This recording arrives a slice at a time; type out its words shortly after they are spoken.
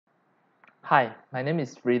Hi, my name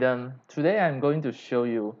is Freedom. Today I'm going to show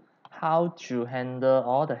you how to handle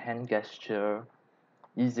all the hand gesture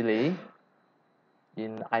easily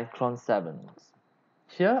in iClone 7.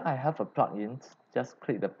 Here I have a plugin. Just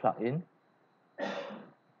click the plugin.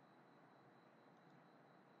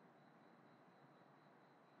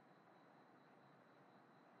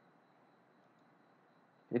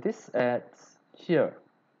 It is at here.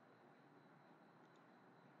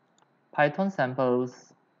 Python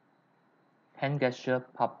samples Hand Gesture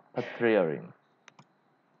Puppeteering.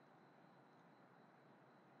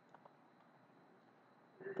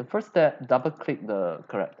 The first step, double click the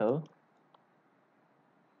character.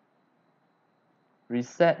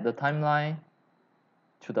 Reset the timeline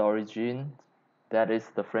to the origin, that is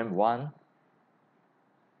the frame 1.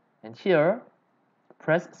 And here,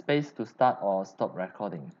 press space to start or stop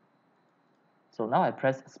recording. So now I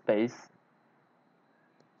press space.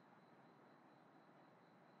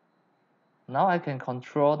 Now I can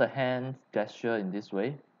control the hand gesture in this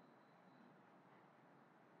way.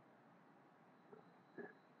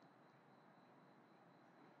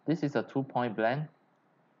 This is a 2-point blend.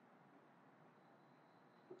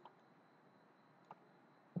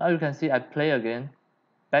 Now you can see I play again,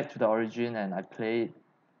 back to the origin, and I play it.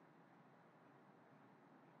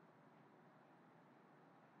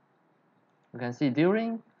 You can see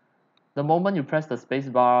during the moment you press the space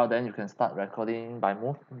bar, then you can start recording by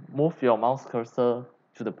move your mouse cursor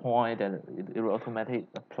to the point, and it will automatically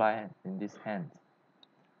apply in this hand.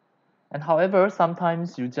 And however,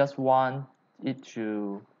 sometimes you just want it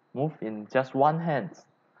to move in just one hand,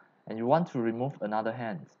 and you want to remove another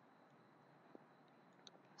hand.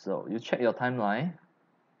 So you check your timeline.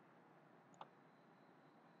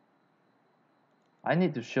 I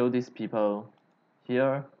need to show these people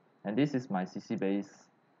here, and this is my CC base.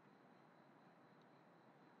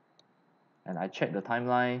 And I check the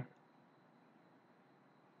timeline.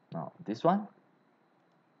 Now this one.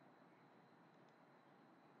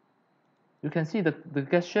 You can see the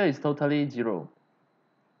gesture is totally 0.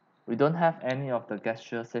 We don't have any of the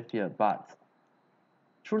gesture saved here, but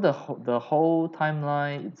through the whole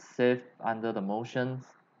timeline, it's saved under the motions.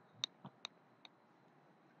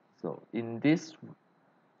 So in this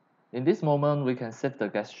moment, we can save the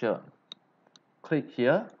gesture. Click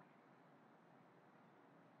here,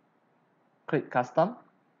 click custom,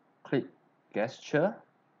 click gesture,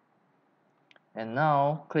 and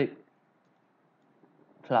now click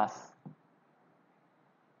plus.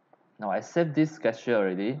 Now I saved this gesture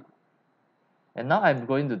already, and now I'm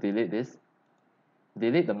going to delete this.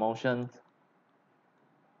 Delete the motions.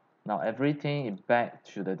 Now everything is back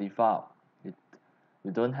to the default.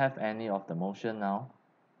 You don't have any of the motion now.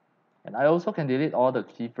 And I also can delete all the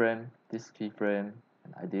keyframe, this keyframe,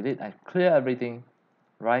 and I clear everything.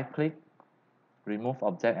 Right click, remove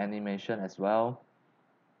object animation as well.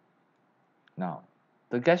 Now,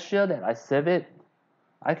 the gesture that I save it,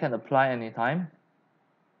 I can apply anytime.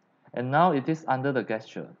 And now it is under the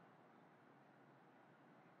gesture.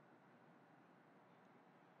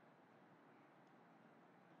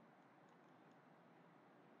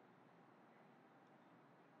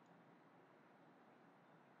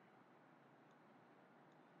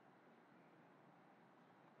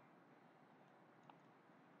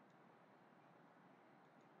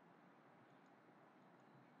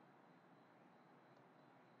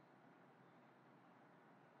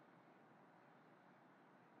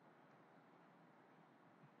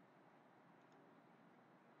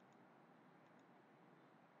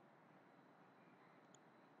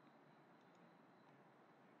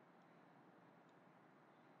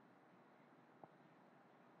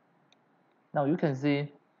 Now you can see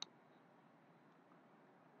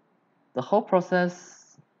the whole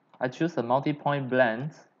process. I choose a multi-point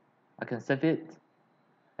blend. I can save it.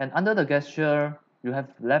 And under the gesture, you have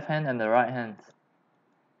left hand and the right hand.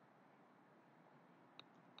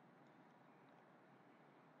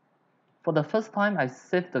 For the first time I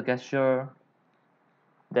save the gesture,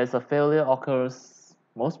 there's a failure occurs,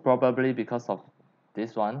 most probably because of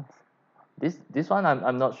this one. This one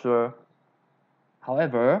I'm not sure.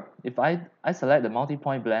 However, if I select the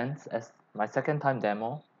multi-point blends as my second time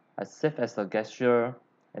demo, I save as a gesture,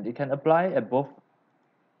 and it can apply at both.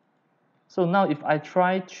 So now if I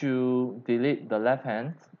try to delete the left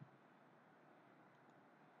hand,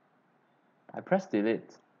 I press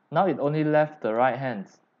delete. Now it only left the right hand.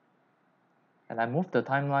 And I move the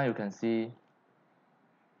timeline, you can see.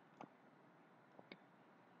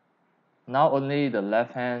 Now only the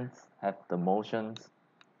left hand have the motions.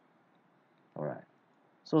 Alright.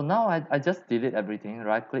 So now I just delete everything,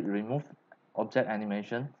 right click, remove object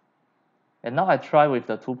animation. And now I try with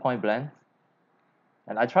the 2-point blend.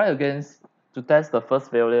 And I try again to test the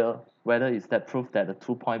first failure, whether is that proof that the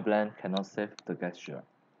 2-point blend cannot save the gesture.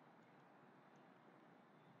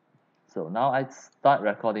 So now I start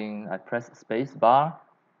recording, I press space bar.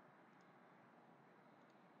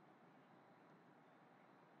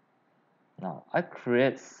 Now I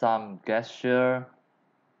create some gesture,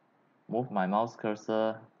 move my mouse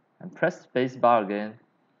cursor and press space bar again.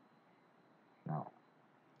 Now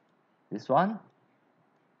this one,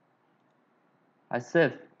 I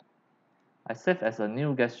save as a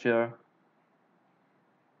new gesture.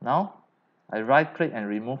 Now I right click and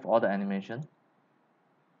remove all the animation.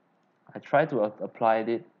 I try to apply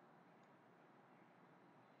it.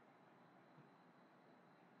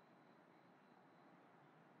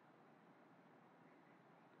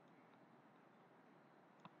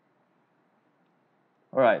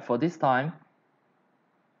 Alright, for this time,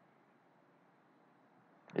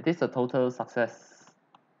 it is a total success.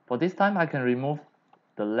 For this time, I can remove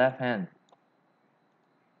the left hand.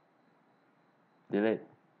 Delete.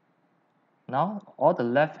 Now, all the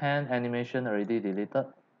left hand animation already deleted.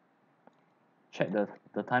 Check the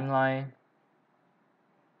timeline.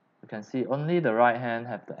 You can see only the right hand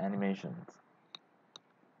have the animations.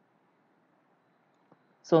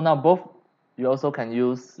 So now both, you also can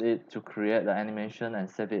use it to create the animation and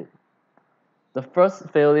save it. The first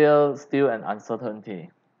failure still an uncertainty.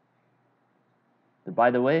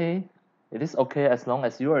 By the way, it is okay as long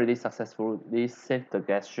as you already successfully saved the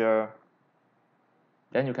gesture.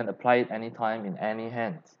 Then you can apply it anytime in any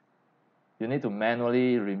hand. You need to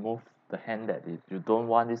manually remove the hand that you don't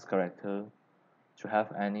want this character to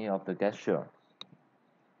have any of the gesture.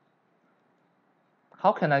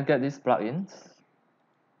 How can I get these plugins?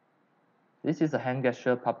 This is a Hand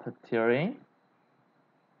Gesture Puppeteering.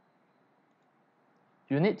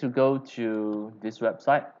 You need to go to this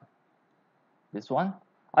website, this one.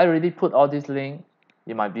 I already put all this link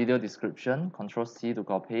in my video description. Control C to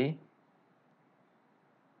copy.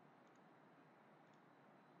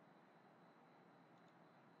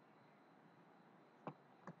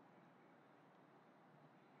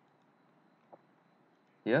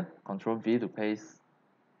 Here, Control V to paste.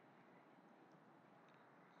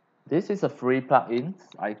 This is a free plugin.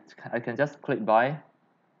 I can just click buy.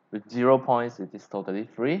 With 0 points, it is totally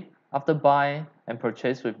free. After buy and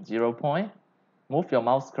purchase with 0 point, move your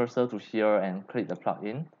mouse cursor to here and click the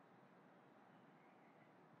plugin.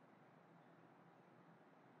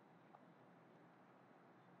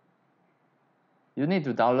 You need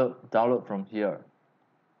to download from here.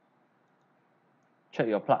 Check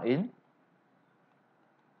your plugin.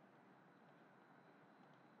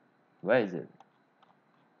 Where is it?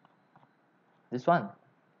 This one.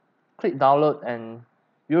 Click download and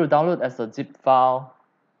you will download as a zip file,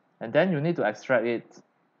 and then you need to extract it.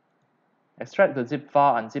 Extract the zip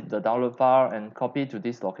file, unzip the download file and copy to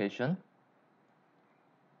this location.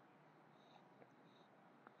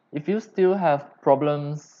 If you still have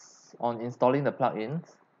problems on installing the plugins,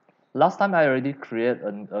 last time I already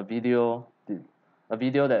created a video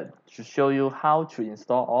that should show you how to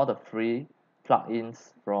install all the free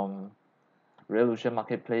plugins from Reallusion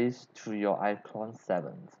Marketplace to your iClone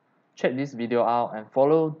 7. Check this video out and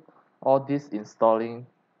follow all this installation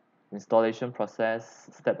process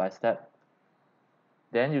step by step.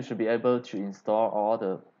 Then you should be able to install all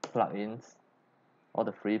the plugins, all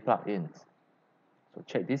the free plugins. So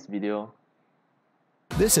check this video.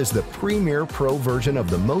 This is the Premiere Pro version of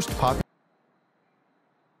the most popular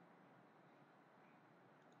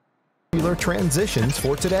transitions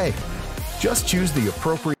for today. Just choose the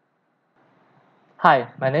appropriate. Hi,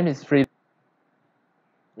 my name is Free.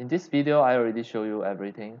 In this video, I already show you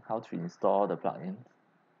everything, how to install the plugin.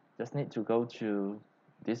 Just need to go to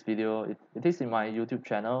this video. It is in my YouTube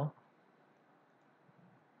channel.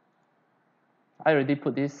 I already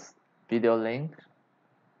put this video link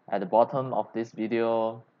at the bottom of this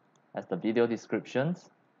video as the video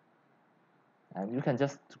descriptions. And you can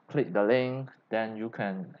just click the link, then you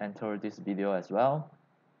can enter this video as well.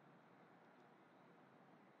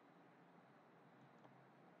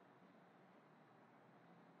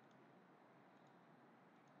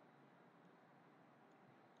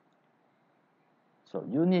 So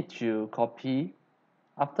you need to copy.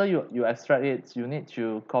 After you extract it, you need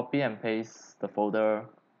to copy and paste the folder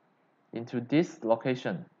into this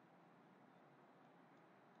location.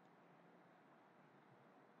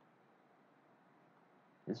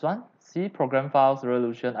 This one, see Program Files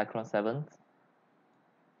Reallusion iClone 7,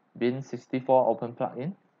 Bin64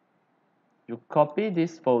 OpenPlugin. You copy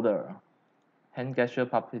this folder, Hand Gesture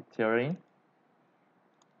Puppeteering,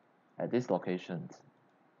 at this location.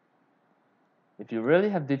 If you really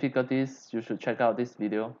have difficulties, you should check out this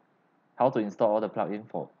video, how to install all the plugin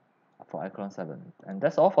for for iClone 7. And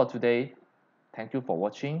that's all for today. Thank you for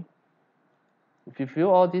watching. If you feel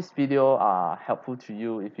all these videos are helpful to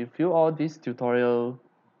you, if you feel all these tutorials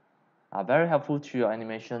are very helpful to your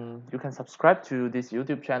animation, you can subscribe to this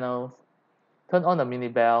YouTube channel, turn on the mini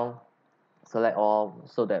bell, select all,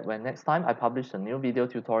 so that when next time I publish a new video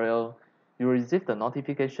tutorial, you will receive the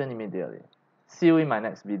notification immediately. See you in my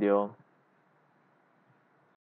next video.